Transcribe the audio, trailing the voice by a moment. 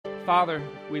Father,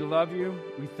 we love you.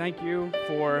 We thank you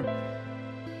for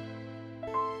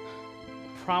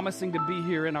promising to be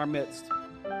here in our midst,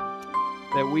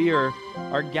 that we are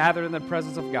gathered in the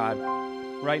presence of God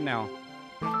right now.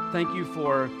 Thank you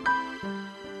for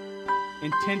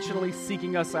intentionally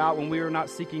seeking us out when we are not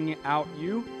seeking out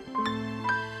you.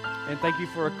 And thank you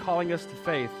for calling us to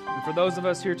faith. And for those of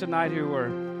us here tonight who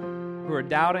are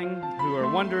doubting, who are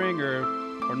wondering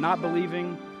or not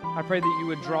believing, I pray that you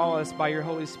would draw us by your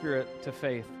Holy Spirit to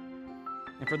faith.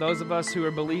 And for those of us who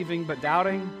are believing but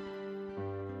doubting,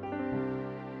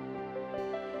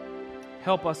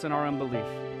 help us in our unbelief.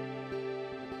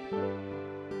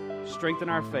 Strengthen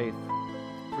our faith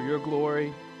for your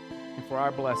glory and for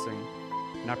our blessing.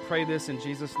 And I pray this in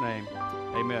Jesus' name.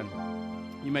 Amen.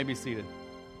 You may be seated.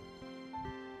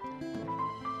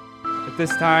 At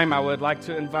this time, I would like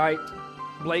to invite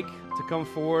Blake to come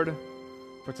forward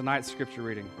for tonight's scripture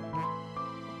reading.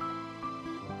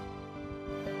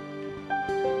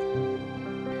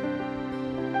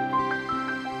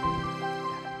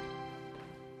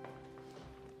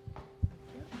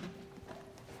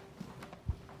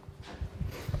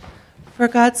 For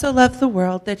God so loved the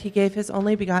world that he gave his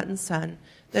only begotten Son,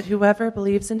 that whoever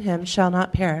believes in him shall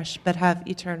not perish, but have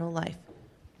eternal life.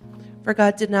 For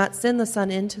God did not send the Son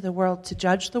into the world to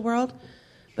judge the world,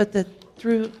 but that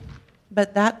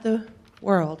the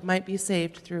world might be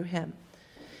saved through him.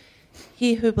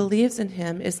 He who believes in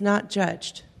him is not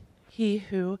judged. He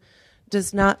who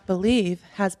does not believe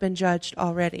has been judged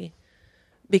already,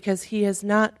 because he has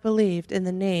not believed in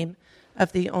the name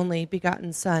of the only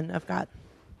begotten Son of God.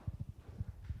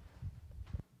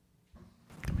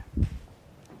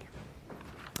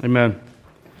 Amen.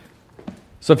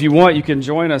 So if you want, you can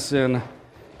join us in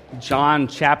John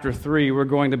chapter 3. We're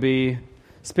going to be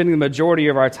spending the majority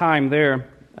of our time there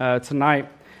tonight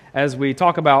as we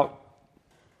talk about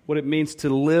what it means to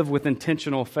live with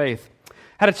intentional faith.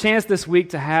 Had a chance this week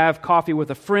to have coffee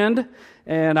with a friend,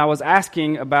 and I was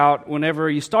asking about whenever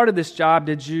you started this job,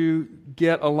 did you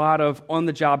get a lot of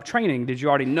on-the-job training? Did you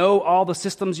already know all the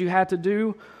systems you had to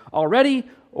do already,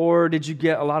 or did you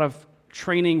get a lot of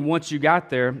training once you got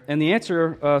there? And the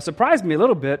answer surprised me a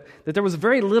little bit, that there was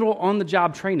very little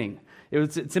on-the-job training.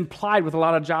 It's implied with a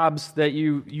lot of jobs that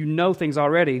you know things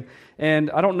already. And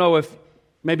I don't know if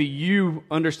maybe you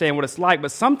understand what it's like,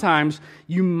 but sometimes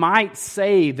you might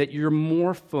say that you're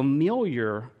more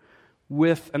familiar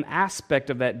with an aspect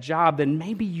of that job than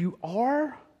maybe you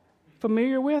are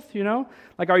familiar with, you know?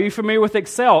 Like, are you familiar with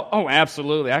Excel? Oh,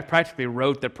 absolutely. I practically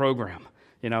wrote the program.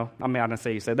 You know, I mean, I didn't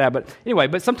say you said that, but anyway,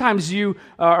 but sometimes you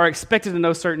are expected to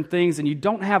know certain things and you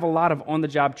don't have a lot of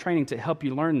on-the-job training to help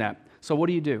you learn that. So what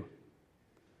do?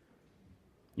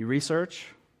 You research.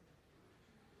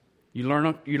 You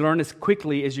learn as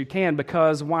quickly as you can,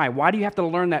 because why? Why do you have to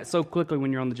learn that so quickly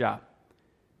when you're on the job?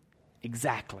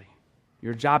 Exactly.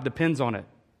 Your job depends on it,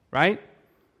 right?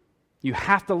 You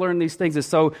have to learn these things. And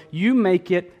so you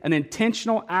make it an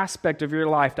intentional aspect of your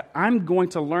life that I'm going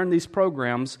to learn these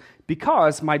programs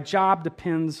because my job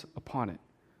depends upon it.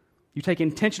 You take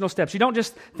intentional steps. You don't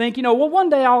just think, well, one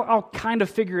day I'll kind of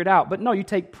figure it out. But no, you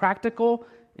take practical,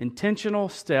 intentional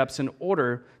steps in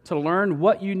order to learn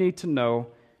what you need to know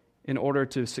in order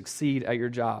to succeed at your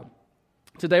job.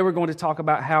 Today we're going to talk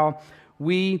about how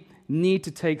we need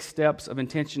to take steps of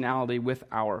intentionality with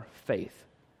our faith.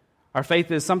 Our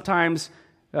faith is sometimes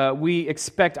we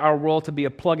expect our world to be a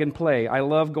plug and play. I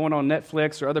love going on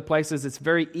Netflix or other places. It's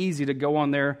very easy to go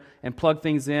on there and plug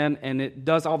things in, and it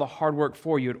does all the hard work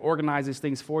for you. It organizes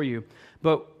things for you.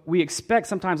 But we expect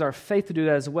sometimes our faith to do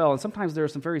that as well, and sometimes there are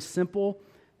some very simple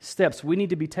steps we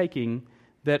need to be taking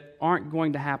that aren't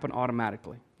going to happen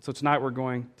automatically. So tonight we're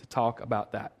going to talk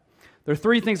about that. There are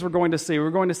three things we're going to see. We're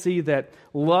going to see that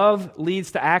love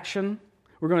leads to action.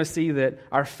 We're going to see that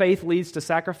our faith leads to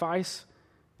sacrifice.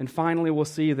 And finally, we'll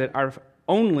see that our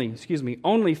only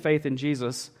faith in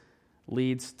Jesus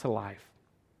leads to life.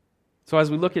 So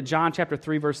as we look at John chapter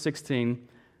 3, verse 16,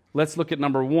 let's look at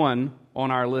number 1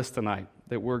 on our list tonight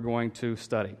that we're going to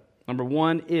study. Number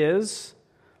 1 is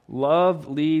love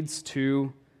leads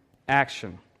to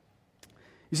action.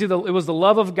 You see, it was the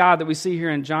love of God that we see here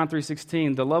in John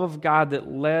 3:16, the love of God that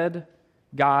led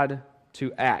God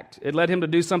to act. It led him to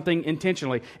do something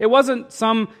intentionally. It wasn't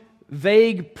some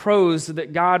vague prose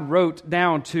that God wrote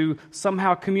down to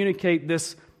somehow communicate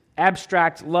this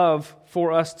abstract love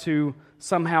for us to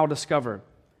somehow discover.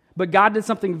 But God did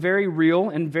something very real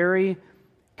and very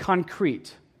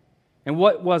concrete. And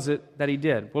what was it that he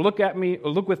did? Well,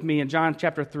 look with me in John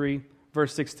chapter 3,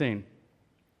 verse 16.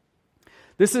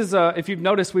 This is, if you've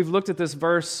noticed, we've looked at this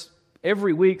verse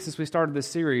every week since we started this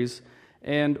series,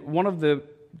 and one of the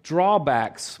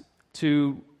drawbacks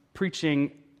to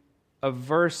preaching a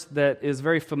verse that is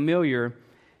very familiar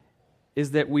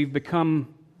is that we've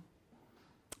become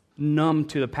numb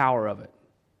to the power of it.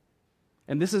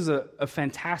 And this is a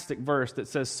fantastic verse that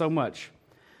says so much.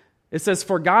 It says,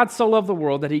 "For God so loved the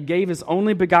world that he gave his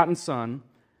only begotten Son,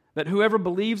 that whoever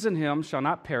believes in him shall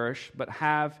not perish, but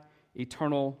have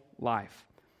eternal life."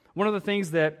 One of the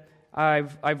things that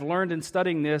I've learned in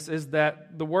studying this is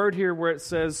that the word here where it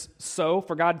says "so,"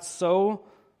 for God so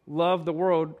loved the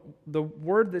world, the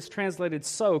word that's translated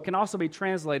 "so" can also be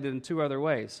translated in two other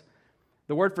ways.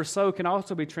 The word for "so" can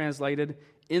also be translated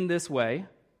in this way,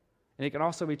 and it can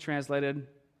also be translated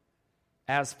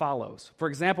as follows. For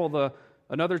example,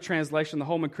 another translation, the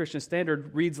Holman Christian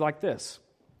Standard, reads like this.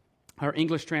 Our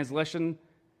English translation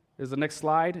is the next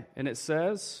slide, and it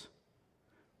says,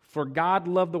 "For God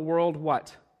loved the world,"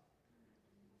 what?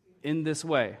 In this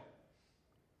way.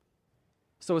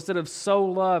 So instead of "so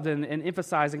loved" and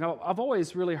emphasizing, I've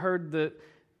always really heard that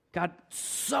God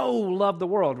so loved the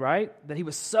world, right? That he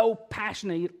was so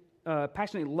passionately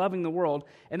loving the world.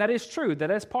 And that is true. That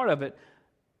is part of it.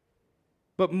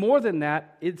 But more than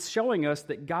that, it's showing us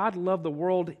that God loved the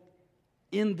world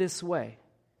in this way.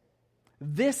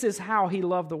 This is how he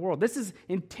loved the world. This is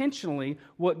intentionally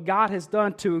what God has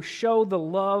done to show the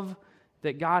love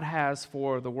that God has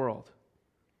for the world.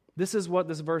 This is what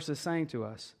this verse is saying to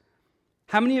us.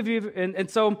 How many of you, and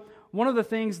so one of the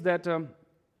things that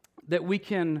we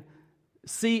can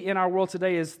see in our world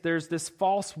today is there's this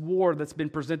false war that's been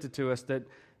presented to us, that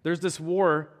there's this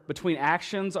war between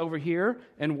actions over here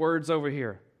and words over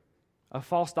here. A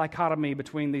false dichotomy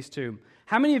between these two.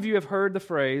 How many of you have heard the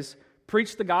phrase,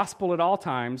 "Preach the gospel at all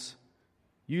times,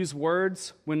 use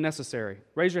words when necessary"?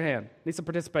 Raise your hand. Need some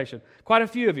participation. Quite a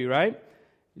few of you, right?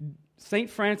 St.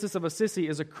 Francis of Assisi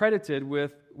is accredited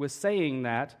with saying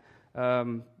that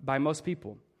by most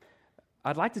people.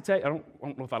 I'd like to tell you, I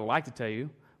don't know if I'd like to tell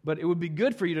you, but it would be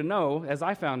good for you to know, as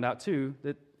I found out too,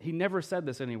 that he never said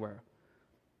this anywhere.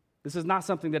 This is not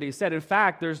something that he said. In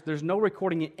fact, there's no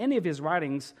recording in any of his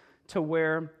writings to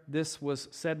where this was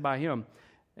said by him.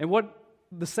 And what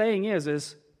the saying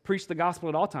is preach the gospel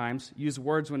at all times, use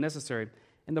words when necessary.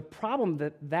 And the problem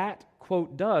that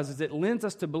quote does is it lends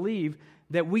us to believe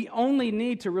that we only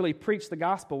need to really preach the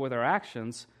gospel with our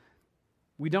actions.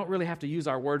 We don't really have to use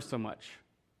our words so much.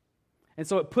 And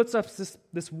so it puts us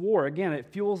this war. Again, it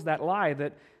fuels that lie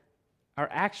that our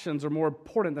actions are more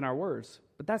important than our words.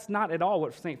 But that's not at all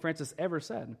what St. Francis ever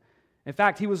said. In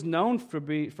fact, he was known for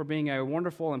being a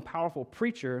wonderful and powerful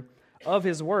preacher of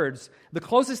his words. The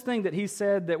closest thing that he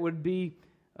said that would be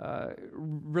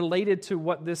related to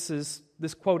what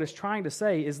this quote is trying to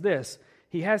say is this.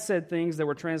 He has said things that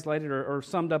were translated or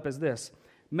summed up as this: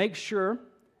 make sure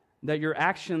that your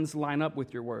actions line up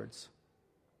with your words.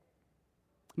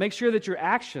 Make sure that your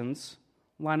actions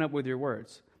line up with your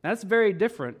words. Now, that's very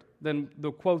different than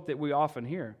the quote that we often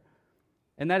hear.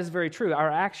 And that is very true. Our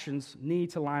actions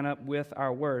need to line up with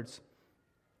our words.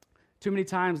 Too many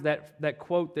times that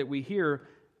quote that we hear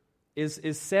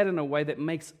is said in a way that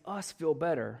makes us feel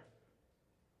better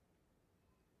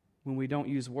when we don't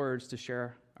use words to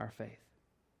share our faith.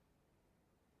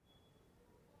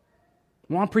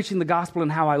 Well, I'm preaching the gospel in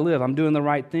how I live. I'm doing the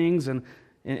right things, and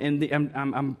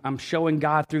I'm showing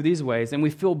God through these ways. And we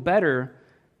feel better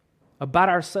about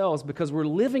ourselves because we're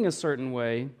living a certain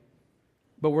way,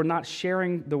 but we're not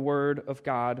sharing the word of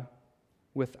God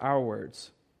with our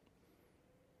words.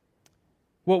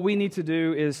 What we need to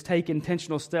do is take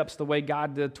intentional steps the way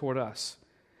God did toward us,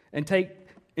 and take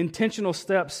intentional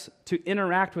steps to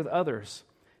interact with others,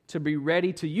 to be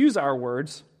ready to use our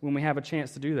words when we have a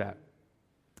chance to do that.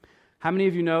 How many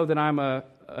of you know that I'm a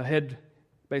head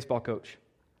baseball coach?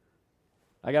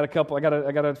 I got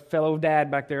a fellow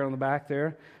dad back there on the back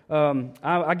there.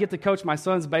 I get to coach my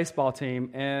son's baseball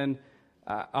team, and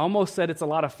I almost said it's a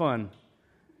lot of fun.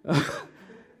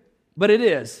 But it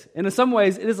is. And in some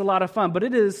ways, it is a lot of fun. But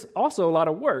it is also a lot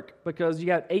of work because you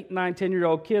got 8, 9,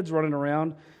 10-year-old kids running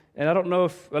around. And I don't know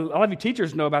if a lot of you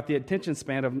teachers know about the attention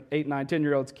span of 8, 9,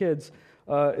 10-year-olds kids.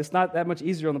 It's not that much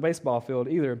easier on the baseball field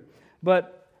either.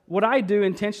 But what I do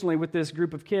intentionally with this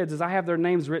group of kids is I have their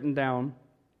names written down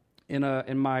in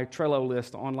my Trello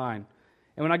list online.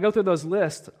 And when I go through those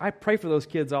lists, I pray for those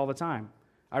kids all the time.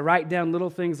 I write down little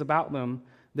things about them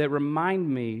that remind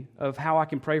me of how I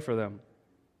can pray for them.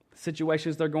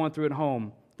 Situations they're going through at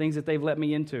home, things that they've let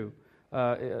me into,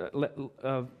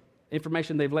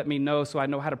 information they've let me know so I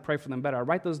know how to pray for them better. I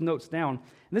write those notes down.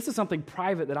 And this is something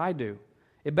private that I do.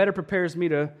 It better prepares me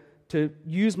to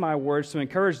use my words to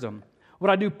encourage them. What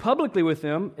I do publicly with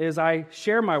them is I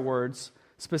share my words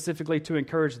specifically to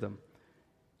encourage them.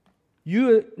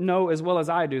 You know as well as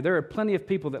I do, there are plenty of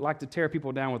people that like to tear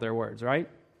people down with their words, right?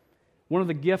 One of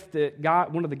the gifts that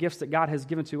God has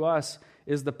given to us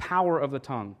is the power of the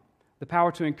tongue, the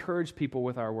power to encourage people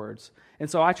with our words. And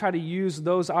so I try to use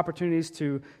those opportunities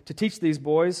to teach these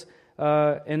boys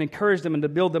and encourage them and to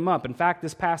build them up. In fact,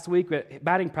 this past week at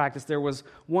batting practice, there was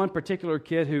one particular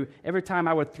kid who every time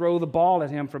I would throw the ball at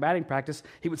him for batting practice,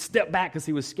 he would step back because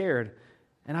he was scared.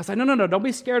 And I said, no, don't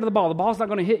be scared of the ball. The ball's not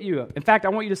going to hit you. In fact, I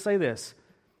want you to say this.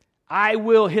 I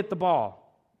will hit the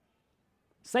ball.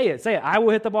 Say it. I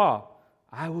will hit the ball.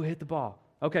 I will hit the ball.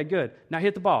 Okay, good. Now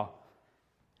hit the ball.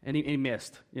 And he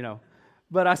missed,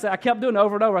 But I kept doing it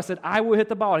over and over. I said, I will hit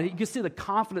the ball. And you can see the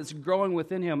confidence growing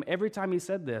within him every time he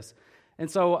said this. And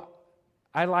so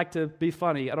I like to be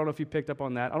funny. I don't know if you picked up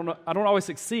on that. I don't always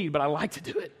succeed, but I like to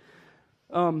do it.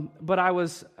 But I would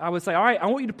say, all right, I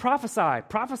want you to prophesy.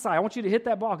 Prophesy. I want you to hit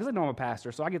that ball. Because I know I'm a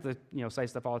pastor, so I get to say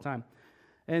stuff all the time.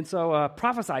 And so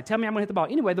prophesy. Tell me I'm going to hit the ball.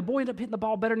 Anyway, the boy ended up hitting the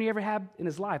ball better than he ever had in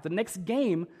his life. The next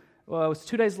game was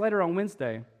 2 days later on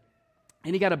Wednesday.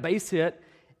 And he got a base hit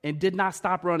and did not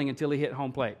stop running until he hit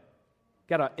home plate.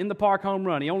 Got an in-the-park home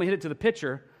run. He only hit it to the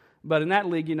pitcher. But in that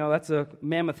league, that's a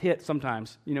mammoth hit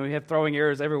sometimes. You have throwing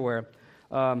errors everywhere.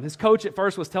 His coach at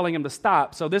first was telling him to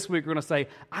stop, so this week we're going to say,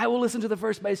 I will listen to the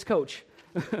first base coach.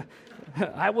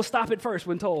 I will stop it first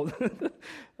when told.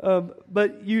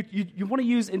 But you want to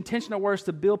use intentional words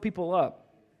to build people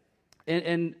up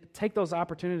and take those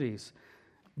opportunities.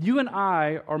 You and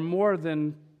I are more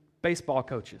than baseball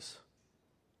coaches.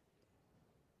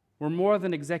 We're more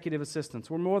than executive assistants.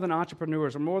 We're more than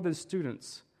entrepreneurs. We're more than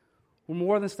students. We're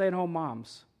more than stay-at-home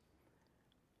moms.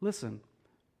 Listen.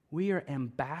 We are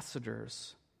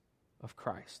ambassadors of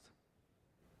Christ.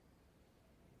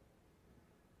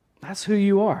 That's who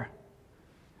you are.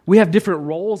 We have different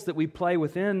roles that we play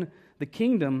within the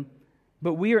kingdom,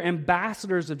 but we are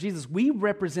ambassadors of Jesus. We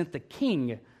represent the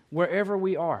King wherever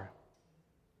we are.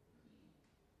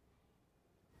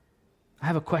 I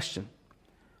have a question.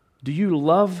 Do you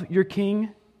love your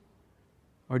King,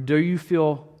 or do you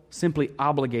feel simply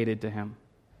obligated to him?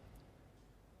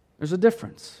 There's a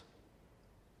difference.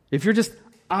 If you're just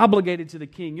obligated to the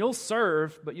King, you'll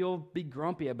serve, but you'll be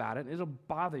grumpy about it. It'll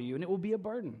bother you, and it will be a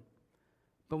burden.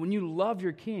 But when you love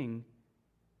your King,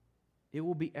 it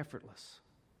will be effortless.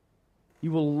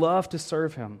 You will love to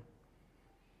serve him.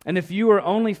 And if you are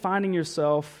only finding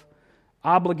yourself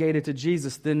obligated to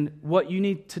Jesus, then what you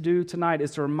need to do tonight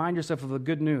is to remind yourself of the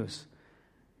good news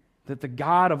that the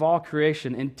God of all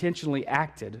creation intentionally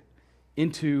acted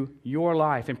into your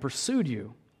life and pursued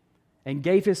you and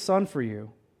gave his Son for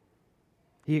you.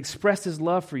 He expressed his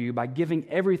love for you by giving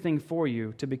everything for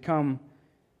you to become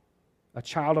a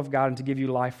child of God and to give you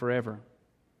life forever.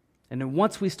 And then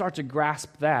once we start to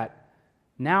grasp that,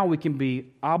 now we can be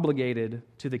obligated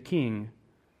to the King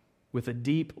with a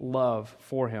deep love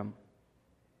for him.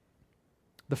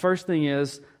 The first thing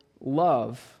is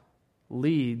love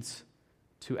leads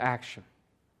to action.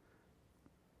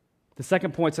 The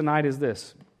second point tonight is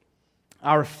this.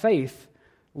 Our faith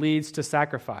leads to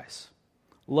sacrifice.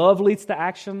 Love leads to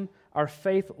action. Our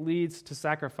faith leads to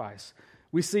sacrifice.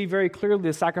 We see very clearly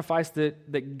the sacrifice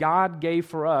that God gave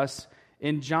for us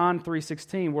in John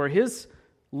 3:16, where his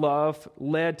love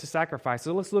led to sacrifice.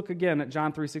 So let's look again at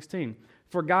John 3:16.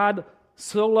 For God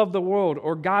so loved the world,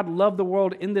 or God loved the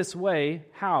world in this way,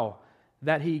 how?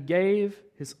 That he gave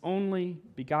his only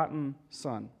begotten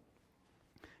Son.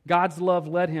 God's love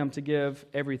led him to give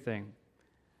everything.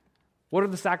 What are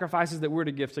the sacrifices that we're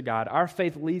to give to God? Our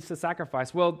faith leads to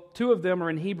sacrifice. Well, two of them are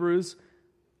in Hebrews.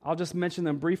 I'll just mention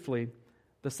them briefly.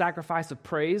 The sacrifice of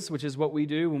praise, which is what we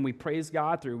do when we praise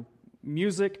God through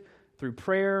music, through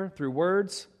prayer, through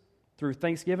words, through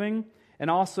thanksgiving,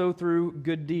 and also through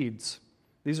good deeds.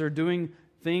 These are doing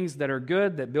things that are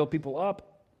good, that build people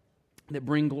up, that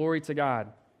bring glory to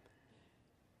God.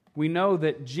 We know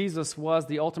that Jesus was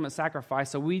the ultimate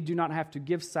sacrifice, so we do not have to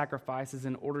give sacrifices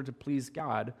in order to please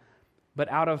God. But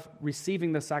out of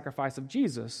receiving the sacrifice of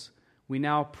Jesus, we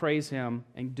now praise him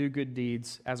and do good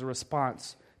deeds as a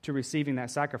response to receiving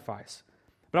that sacrifice.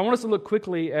 But I want us to look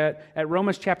quickly at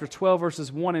Romans chapter 12,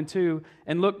 verses 1 and 2,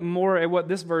 and look more at what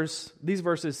these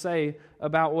verses say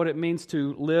about what it means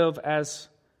to live a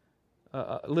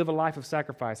life of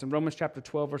sacrifice. In Romans chapter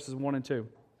 12, verses 1 and 2.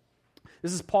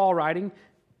 This is Paul writing,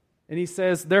 and he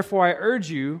says, "Therefore I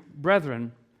urge you,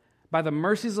 brethren, by the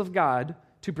mercies of God,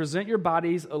 to present your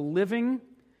bodies a living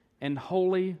and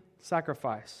holy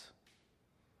sacrifice,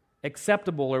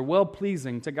 acceptable or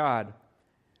well-pleasing to God,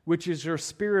 which is your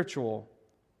spiritual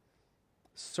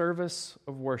service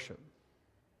of worship.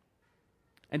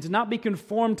 And to not be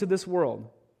conformed to this world,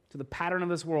 to the pattern of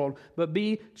this world, but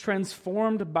be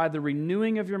transformed by the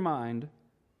renewing of your mind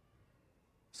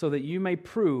so that you may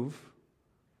prove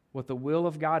what the will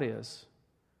of God is,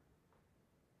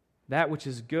 that which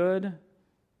is good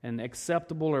and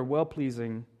acceptable or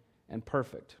well-pleasing and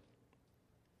perfect.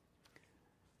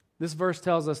 This verse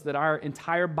tells us that our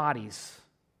entire bodies,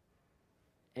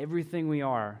 everything we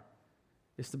are,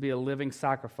 is to be a living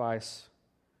sacrifice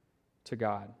to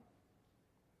God.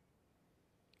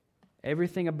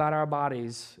 Everything about our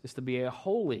bodies is to be a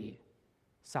holy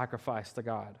sacrifice to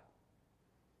God.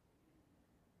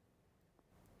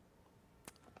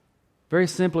 Very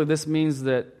simply, this means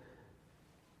that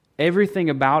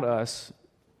everything about us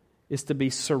is to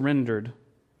be surrendered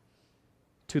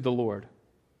to the Lord.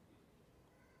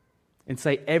 And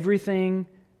say, everything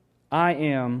I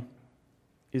am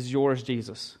is yours,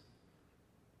 Jesus.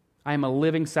 I am a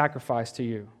living sacrifice to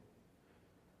you.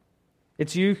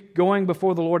 It's you going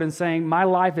before the Lord and saying, my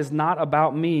life is not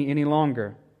about me any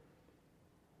longer,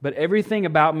 but everything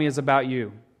about me is about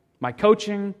you. My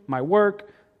coaching, my work,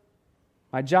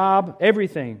 my job,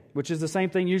 everything, which is the same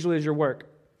thing usually as your work.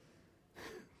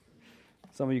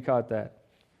 Some of you caught that.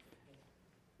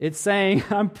 It's saying,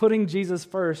 I'm putting Jesus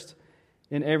first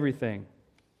in everything.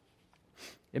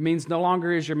 It means no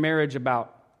longer is your marriage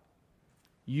about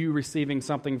you receiving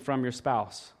something from your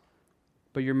spouse,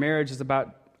 but your marriage is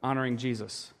about honoring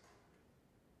Jesus.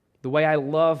 The way I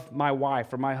love my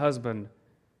wife or my husband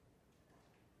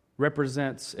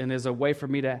represents and is a way for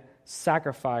me to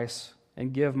sacrifice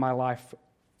and give my life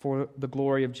for the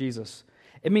glory of Jesus.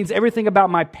 It means everything about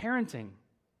my parenting.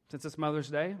 Since it's Mother's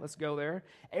Day, let's go there.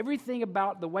 Everything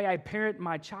about the way I parent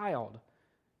my child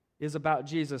is about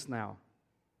Jesus now.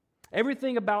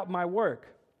 Everything about my work,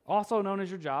 also known as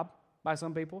your job by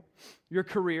some people, your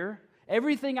career,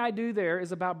 everything I do there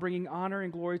is about bringing honor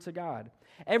and glory to God.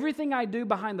 Everything I do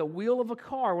behind the wheel of a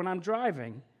car when I'm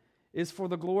driving is for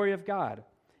the glory of God.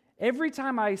 Every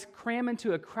time I cram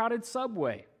into a crowded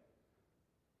subway,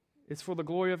 it's for the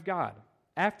glory of God.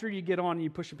 After you get on and you're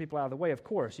pushing people out of the way, of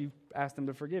course, you ask them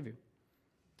to forgive you,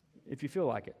 if you feel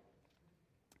like it.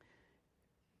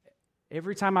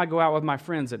 Every time I go out with my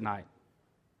friends at night,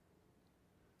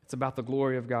 it's about the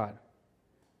glory of God.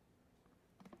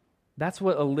 That's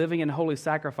what a living and holy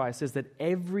sacrifice is, that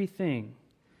everything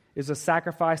is a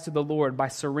sacrifice to the Lord by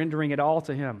surrendering it all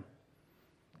to Him.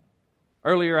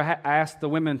 Earlier, I asked the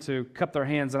women to cup their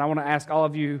hands, and I want to ask all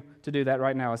of you to do that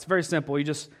right now. It's very simple. You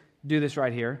just do this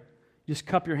right here. Just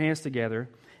cup your hands together.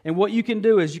 And what you can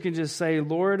do is you can just say,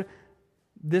 Lord,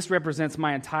 this represents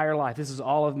my entire life. This is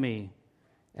all of me,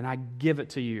 and I give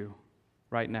it to you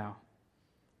right now.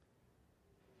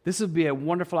 This would be a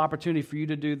wonderful opportunity for you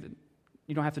to do.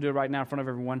 You don't have to do it right now in front of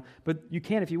everyone, but you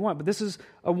can if you want. But this is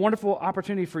a wonderful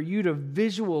opportunity for you to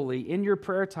visually, in your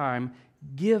prayer time,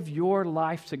 give your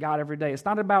life to God every day. It's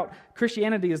not about,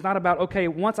 Christianity is not about, okay,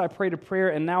 once I prayed a prayer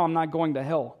and now I'm not going to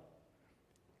hell.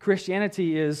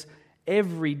 Christianity is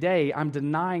every day I'm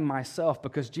denying myself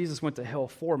because Jesus went to hell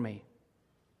for me.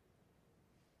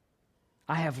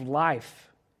 I have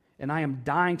life and I am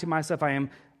dying to myself. I am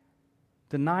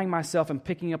denying myself and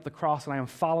picking up the cross, and I am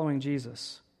following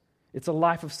Jesus. It's a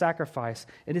life of sacrifice.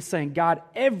 It is saying, God,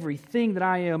 everything that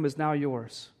I am is now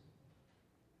yours.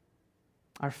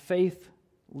 Our faith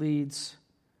leads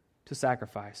to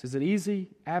sacrifice. Is it easy?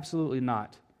 Absolutely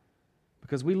not.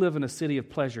 Because we live in a city of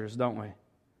pleasures, don't we?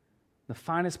 The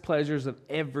finest pleasures of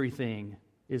everything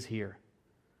is here.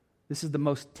 This is the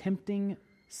most tempting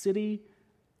city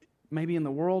maybe in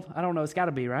the world. I don't know. It's got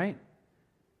to be, right?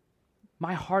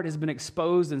 My heart has been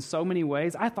exposed in so many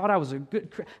ways. I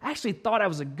actually thought I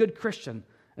was a good Christian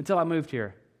until I moved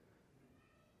here.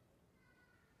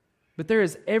 But there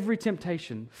is every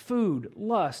temptation, food,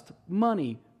 lust,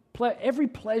 money, every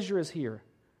pleasure is here.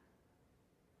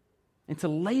 And to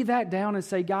lay that down and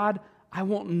say, God, I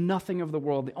want nothing of the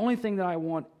world. The only thing that I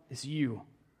want is you.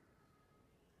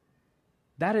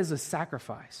 That is a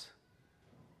sacrifice.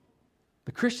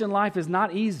 The Christian life is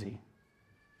not easy,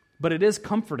 but it is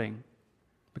comforting.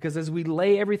 Because as we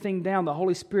lay everything down, the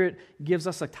Holy Spirit gives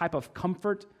us a type of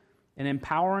comfort and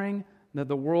empowering that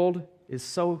the world is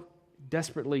so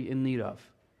desperately in need of.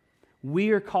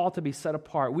 We are called to be set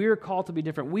apart. We are called to be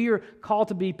different. We are called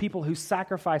to be people who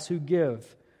sacrifice, who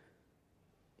give,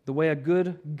 the way a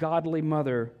good, godly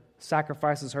mother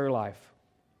sacrifices her life.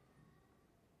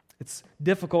 It's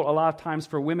difficult a lot of times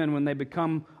for women when they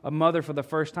become a mother for the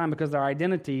first time because their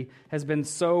identity has been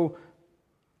so,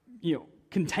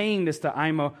 contained as to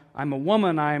I'm a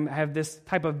woman, I have this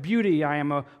type of beauty, I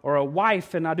am a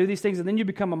wife, and I do these things, and then you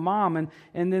become a mom,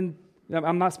 and then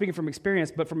I'm not speaking from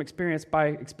experience, but from experience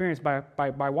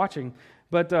by watching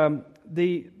But then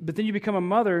you become a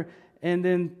mother, and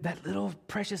then that little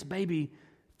precious baby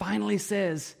finally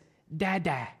says,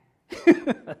 Dada.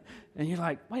 And you're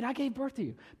like, wait, I gave birth to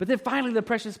you. But then finally the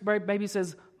precious baby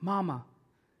says, Mama.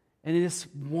 And it is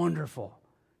wonderful.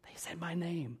 They said my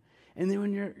name. And then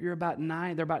when you're about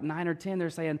 9, they're about 9 or 10, they're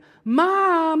saying,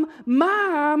 Mom,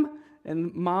 Mom.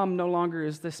 And Mom no longer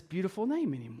is this beautiful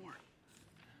name anymore.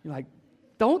 You're like,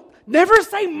 never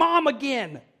say Mom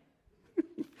again.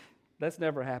 That's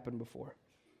never happened before.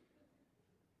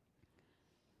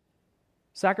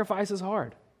 Sacrifice is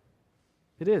hard.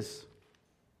 It is.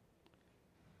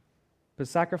 But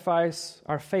sacrifice,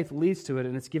 our faith leads to it,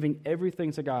 and it's giving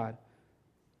everything to God.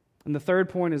 And the third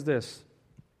point is this.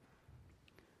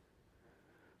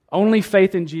 Only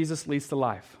faith in Jesus leads to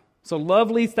life. So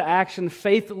love leads to action,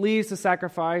 faith leads to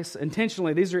sacrifice.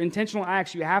 Intentionally, these are intentional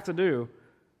acts you have to do.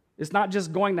 It's not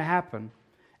just going to happen.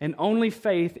 And only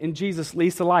faith in Jesus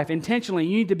leads to life. Intentionally,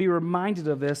 you need to be reminded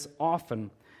of this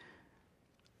often.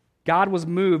 God was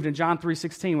moved in John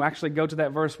 3:16. We'll actually go to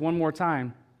that verse one more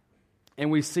time,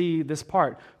 and we see this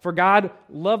part. For God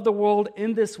loved the world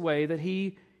in this way, that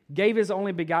He gave His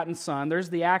only begotten Son. There's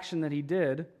the action that He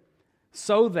did,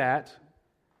 so that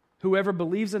whoever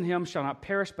believes in Him shall not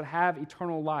perish but have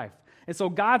eternal life. And so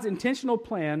God's intentional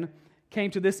plan came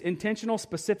to this intentional,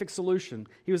 specific solution.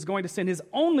 He was going to send His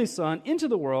only Son into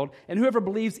the world, and whoever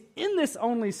believes in this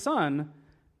only Son,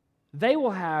 they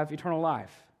will have eternal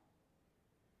life.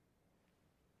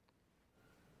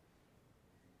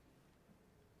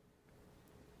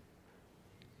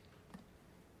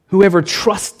 Whoever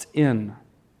trusts in,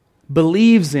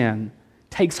 believes in,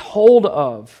 takes hold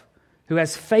of, who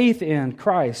has faith in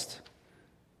Christ,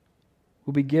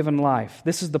 will be given life.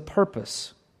 This is the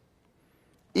purpose.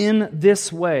 In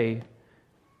this way,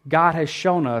 God has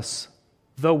shown us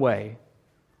the way,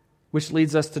 which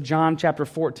leads us to John chapter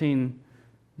 14,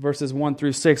 verses 1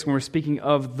 through 6, when we're speaking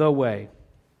of the way.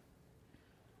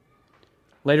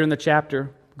 Later in the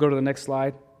chapter, go to the next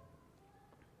slide.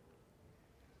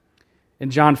 In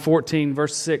John 14,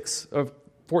 verses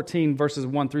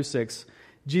 1 through 6,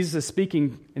 Jesus is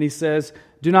speaking, and He says,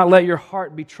 do not let your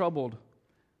heart be troubled.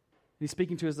 He's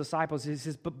speaking to His disciples. He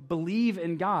says, but believe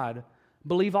in God.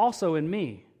 Believe also in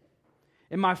me.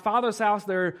 In my Father's house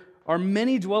there are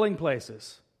many dwelling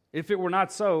places. If it were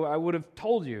not so, I would have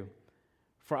told you.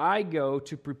 For I go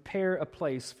to prepare a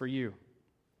place for you.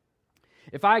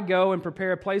 If I go and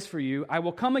prepare a place for you, I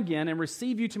will come again and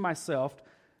receive you to myself,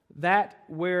 that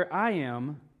where I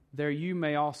am, there you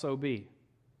may also be.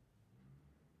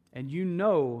 And you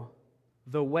know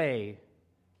the way.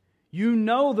 You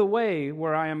know the way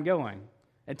where I am going.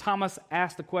 And Thomas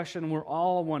asked the question, and we're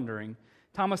all wondering.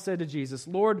 Thomas said to Jesus,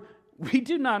 Lord, we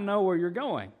do not know where you're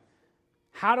going.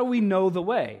 How do we know the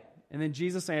way? And then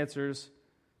Jesus answers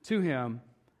to him,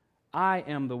 I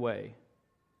am the way,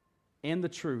 and the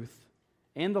truth,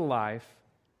 and the life,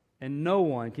 and no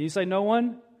one, can you say no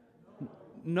one?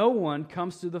 No one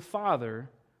comes to the Father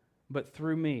but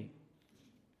through me.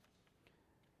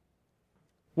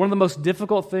 One of the most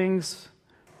difficult things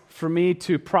for me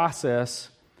to process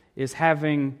is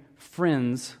having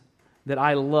friends that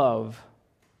I love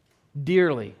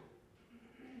dearly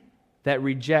that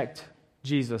reject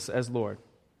Jesus as Lord.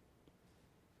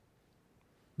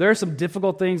 There are some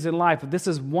difficult things in life, but this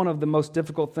is one of the most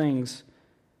difficult things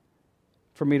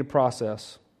for me to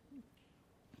process.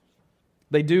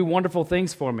 They do wonderful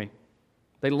things for me.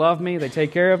 They love me, they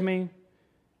take care of me,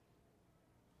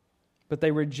 but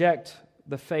they reject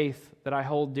the faith that I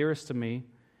hold dearest to me,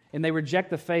 and they reject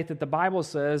the faith that the Bible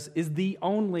says is the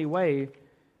only way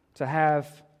to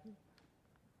have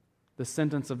the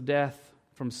sentence of death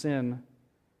from sin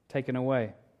taken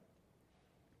away.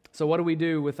 So what do we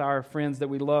do with our friends that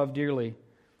we love dearly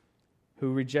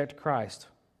who reject Christ?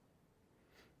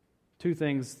 Two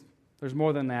things. There's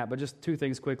more than that, but just two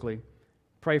things quickly.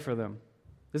 Pray for them.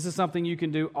 This is something you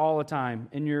can do all the time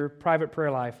in your private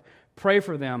prayer life. Pray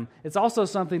for them. It's also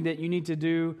something that you need to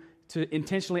do to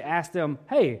intentionally ask them,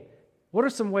 hey, what are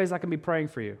some ways I can be praying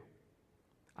for you?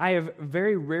 I have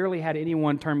very rarely had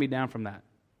anyone turn me down from that.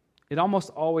 It almost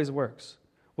always works.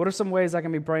 What are some ways I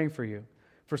can be praying for you?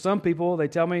 For some people, they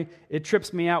tell me, it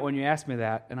trips me out when you ask me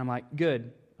that, and I'm like,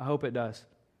 good, I hope it does.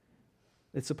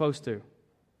 It's supposed to.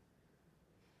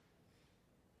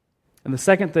 And the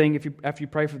second thing, after you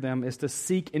pray for them, is to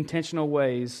seek intentional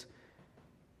ways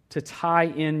to tie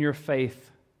in your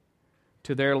faith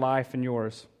to their life and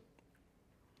yours.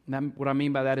 And what I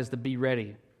mean by that is to be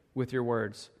ready with your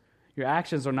words. Your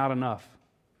actions are not enough.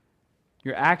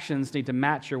 Your actions need to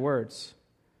match your words.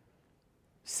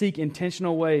 Seek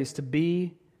intentional ways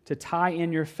to tie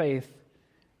in your faith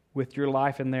with your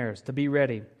life and theirs, to be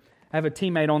ready. I have a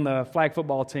teammate on the flag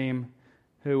football team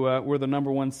who were the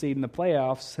number 1 seed in the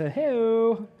playoffs.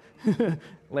 Hey,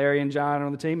 Larry and John are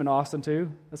on the team, and Austin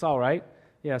too. That's all right.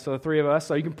 Yeah, so the 3 of us.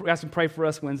 So you can ask and pray for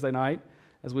us Wednesday night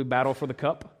as we battle for the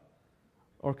cup.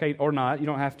 Okay, or not. You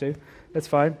don't have to. That's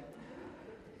fine.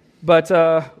 But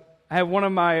I have one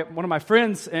of my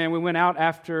friends, and we went out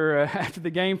after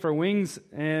the game for wings,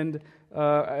 and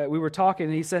we were talking,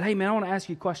 and he said, "Hey man, I want to ask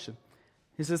you a question."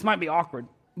 He says, "This might be awkward,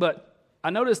 but I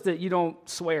noticed that you don't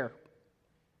swear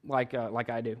like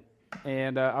I do,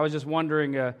 and I was just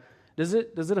wondering, does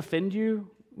it offend you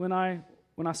when I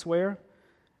swear?"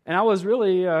 And I was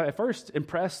really at first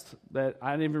impressed that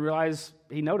I didn't even realize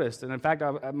he noticed. And in fact,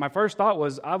 my first thought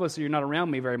was, obviously you're not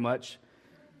around me very much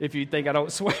if you think I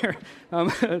don't swear.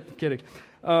 Kidding.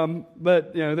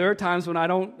 But there are times when I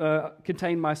don't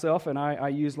contain myself, and I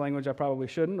use language I probably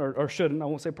shouldn't, or shouldn't. I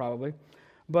won't say probably.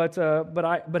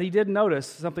 But he did notice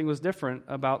something was different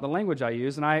about the language I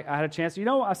use, and I had a chance.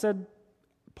 I said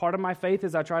part of my faith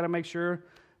is I try to make sure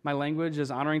my language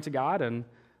is honoring to God, and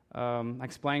I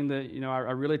explained that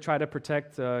I really try to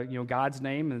protect God's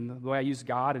name and the way I use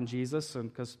God and Jesus,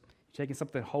 and because taking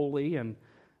something holy and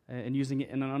using it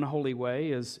in an unholy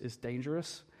way is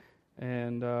dangerous.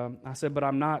 And I said, but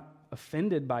I'm not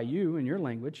offended by you and your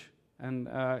language. And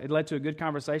it led to a good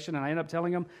conversation, and I ended up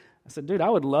telling him, I said, dude, I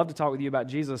would love to talk with you about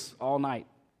Jesus all night.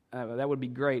 That would be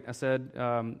great. I said,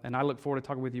 and I look forward to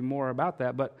talking with you more about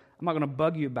that, but I'm not going to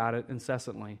bug you about it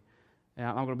incessantly. And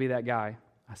I'm not going to be that guy.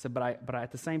 I said, but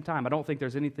at the same time, I don't think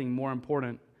there's anything more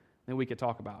important than we could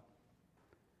talk about.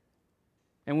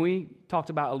 And we talked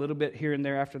about a little bit here and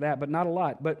there after that, but not a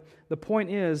lot. But the point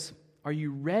is, are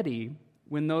you ready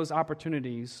when those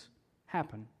opportunities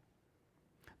happen?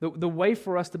 The way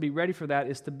for us to be ready for that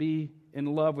is to be in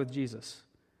love with Jesus.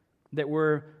 That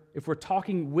if we're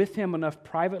talking with Him enough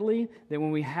privately, that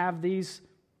when we have these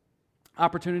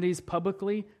opportunities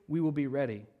publicly, we will be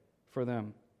ready for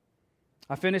them.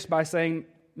 I finished by saying,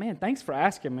 man, thanks for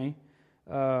asking me.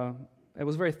 It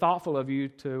was very thoughtful of you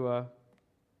to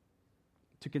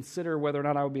consider whether or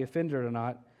not I would be offended or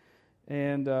not.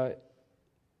 And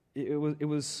it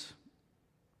was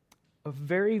a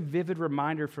very vivid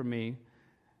reminder for me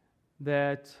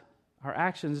that our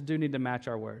actions do need to match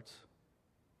our words.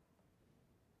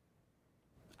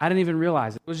 I didn't even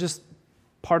realize it. It was just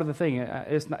part of the thing.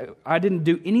 I didn't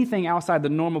do anything outside the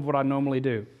norm of what I normally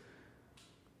do.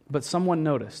 But someone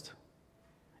noticed,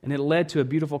 and it led to a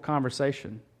beautiful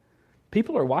conversation.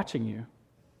 People are watching you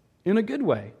in a good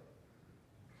way.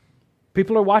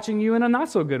 People are watching you in a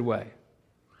not-so-good way.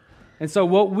 And so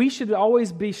what we should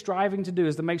always be striving to do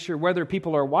is to make sure whether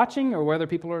people are watching or whether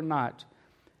people are not,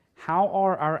 how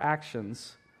are our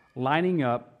actions lining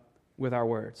up with our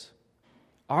words?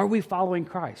 Are we following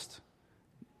Christ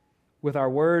with our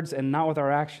words and not with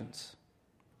our actions?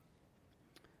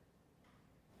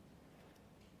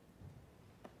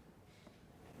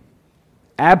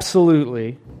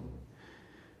 Absolutely,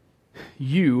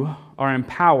 you are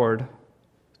empowered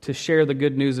to share the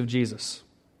good news of Jesus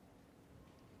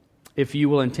if you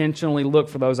will intentionally look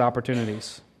for those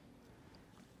opportunities.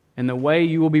 And the way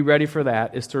you will be ready for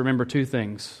that is to remember 2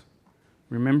 things.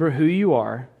 Remember who you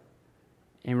are,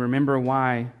 and remember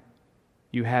why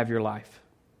you have your life.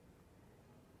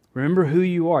 Remember who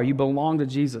you are. You belong to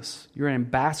Jesus. You're an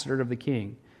ambassador of the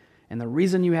King. And the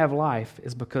reason you have life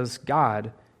is because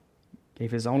God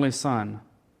gave His only Son.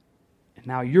 And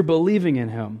now you're believing in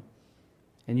Him,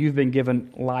 and you've been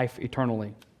given life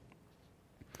eternally.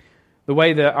 The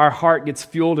way that our heart gets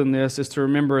fueled in this is to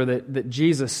remember that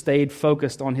Jesus stayed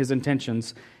focused on His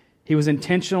intentions. He was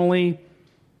intentionally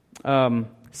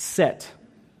set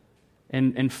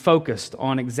and focused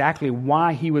on exactly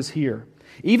why He was here.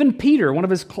 Even Peter, one of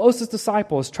His closest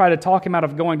disciples, tried to talk him out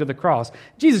of going to the cross.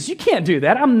 Jesus, you can't do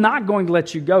that. I'm not going to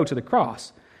let you go to the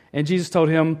cross. And Jesus told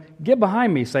him, get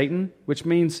behind me, Satan, which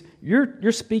means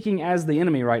you're speaking as the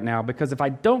enemy right now, because if I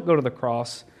don't go to the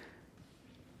cross,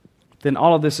 then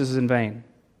all of this is in vain.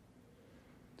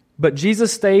 But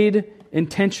Jesus stayed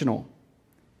intentional,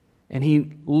 and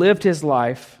He lived His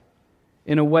life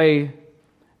in a way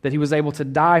that He was able to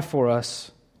die for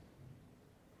us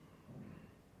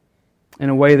in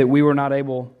a way that we were not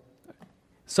able,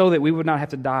 so that we would not have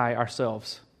to die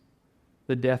ourselves,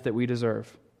 the death that we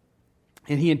deserve.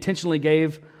 And He intentionally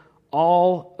gave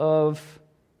all of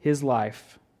His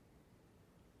life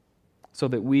so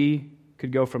that we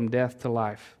could go from death to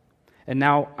life. And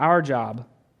now our job,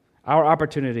 our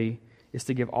opportunity, is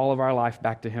to give all of our life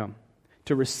back to Him,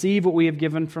 to receive what we have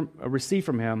received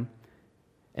from Him,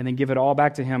 and then give it all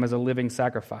back to Him as a living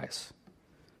sacrifice.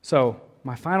 So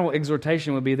my final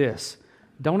exhortation would be this: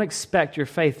 don't expect your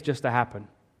faith just to happen,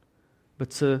 but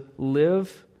to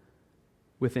live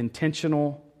with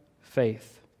intentional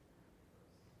faith.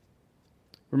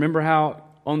 Remember how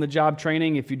on-the-job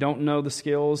training, if you don't know the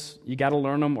skills, you got to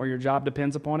learn them or your job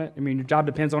depends upon it? Your job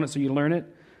depends on it, so you learn it.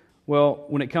 Well,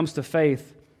 when it comes to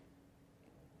faith,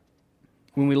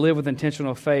 when we live with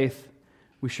intentional faith,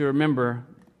 we should remember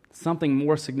something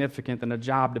more significant than a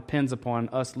job depends upon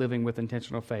us living with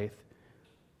intentional faith.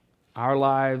 Our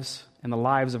lives and the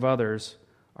lives of others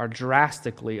are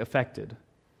drastically affected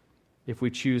if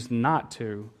we choose not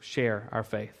to share our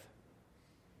faith.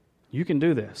 You can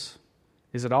do this.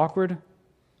 Is it awkward?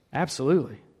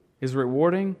 Absolutely. Is it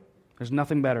rewarding? There's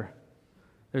nothing better.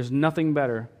 There's nothing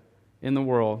better in the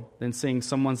world than seeing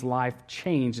someone's life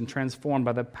changed and transformed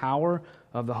by the power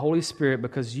of the Holy Spirit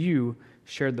because you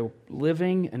shared the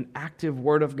living and active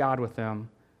Word of God with them.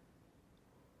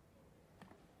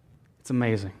 It's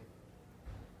amazing.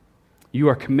 You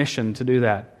are commissioned to do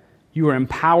that. You are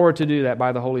empowered to do that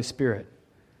by the Holy Spirit.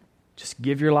 Just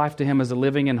give your life to Him as a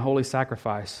living and holy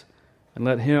sacrifice and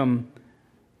let Him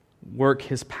work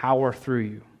His power through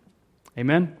you.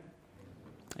 Amen?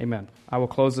 Amen. I will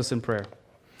close this in prayer.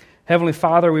 Heavenly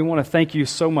Father, we want to thank you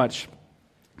so much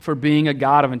for being a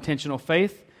God of intentional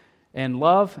faith and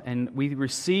love, and we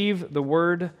receive the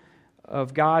word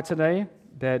of God today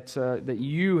that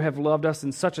you have loved us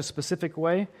in such a specific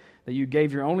way that you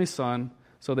gave your only Son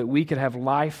so that we could have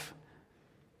life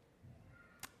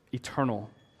eternal.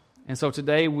 And so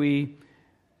today we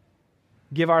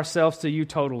give ourselves to you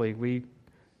totally. We,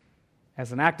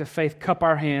 as an act of faith, cup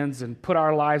our hands and put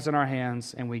our lives in our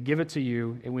hands, and we give it to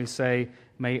you, and we say,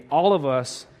 may all of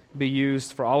us be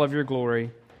used for all of your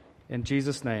glory. In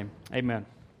Jesus' name, amen.